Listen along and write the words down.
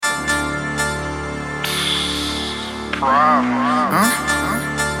problems. Huh?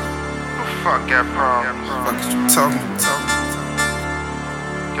 Who the fuck got problems? Fuck is you talking?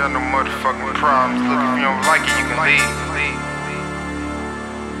 Got no motherfucking problems. Look, if you don't like it, you can leave.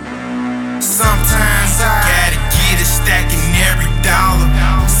 Sometimes I gotta get a stacking every dollar.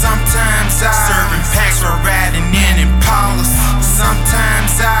 Sometimes I serving packs while riding in Impalas.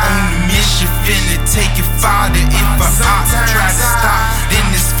 Sometimes I on the mission finna take it farther. If I try to stop, then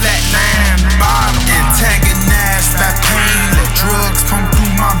this flatline bottom. Antagonized by pain, let drugs pump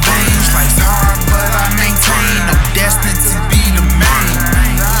through my veins. Life's hard, but I maintain. I'm destined to be the main.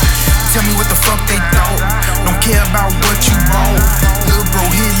 Tell me what the fuck they thought. Don't care about what you bought. Lil' bro,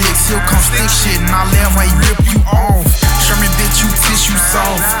 hit licks, he'll come stick shit, and I laugh while he rip you off. Show me, bitch, you tissue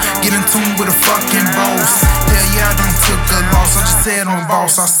soft. Get in tune with a fucking boss. Hell yeah, I done took a loss. I just said I'm a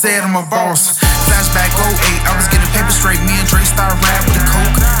boss. I said I'm a boss. Flashback 08, I was getting paper straight. Me and Dre start rap with a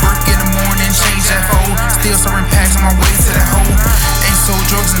coke. Work in the morning, change that fold. Still serving packs on my way to that hole. Ain't sold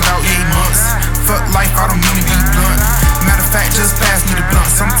drugs in about 8 months. Fuck life, I don't mean to be blunt. Matter of fact, just pass me the blunt.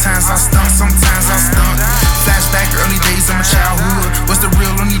 Sometimes I stunt, sometimes I stunt. Flashback early days of my childhood. What's the real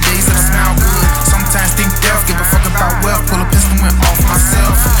on these days that I smell good? Sometimes think death, give a fuck about wealth. Pull a pistol, went off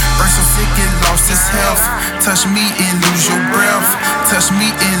myself. Brain so sick it lost its health. Touch me and lose your breath. Touch me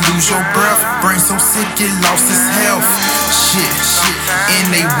and lose your breath. Brain so sick it lost its health. Shit. And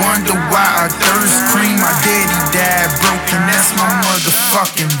they wonder why I thirst cream. My daddy died broken, that's my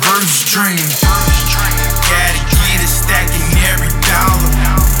motherfucking verse dream. Gotta get a stacking every dollar.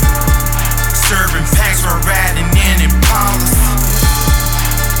 Serving packs while riding in Impalas.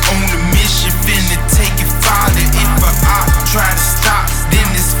 On the mission, finna take it farther. If I try to stop, then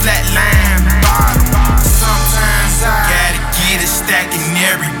this flatline bottom. Sometimes I gotta get a stacking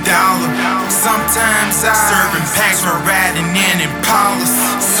every dollar. Sometimes I serving packs while riding in Impalas.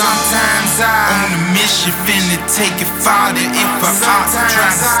 Sometimes I on the mission, finna take it farther. If I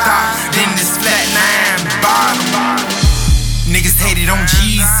try to stop, then this flatline bottom. Niggas hated on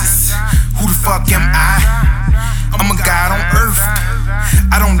Jesus. Who the fuck am I? I'm a god on earth.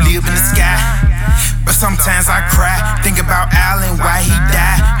 I don't live in the sky. But sometimes I cry. Think about Alan, why he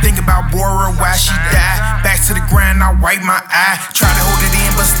died. Think about Bora, why she died. Back to the ground, I wipe my eye. Try to hold it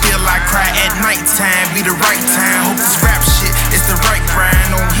in, but still I cry. At nighttime, be the right time. Hope this rap shit is the right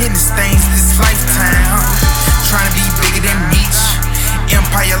grind. On hitting things this lifetime. Trying to be bigger than Meech.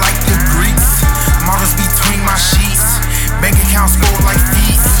 Empire like the Greeks. Models between my sheets. Bank accounts full like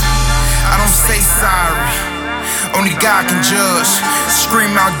feet. I don't say sorry, only God can judge.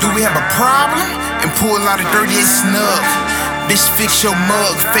 Scream out, do we have a problem? And pull out a 38 snub. Bitch, fix your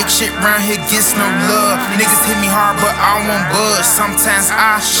mug. Fake shit round here gets no love. Niggas hit me hard, but I won't budge. Sometimes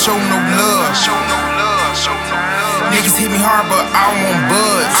I show no love. Niggas hit me hard, but I won't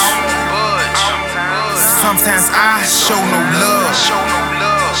budge. Sometimes I show no love.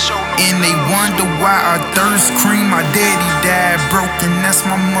 And they wonder why I thirst cream. My daddy died broken, that's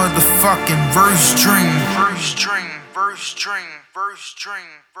my motherfucking verse dream. Verse dream, verse dream, verse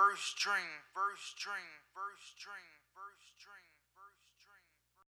dream, verse dream, verse dream, verse dream, verse dream.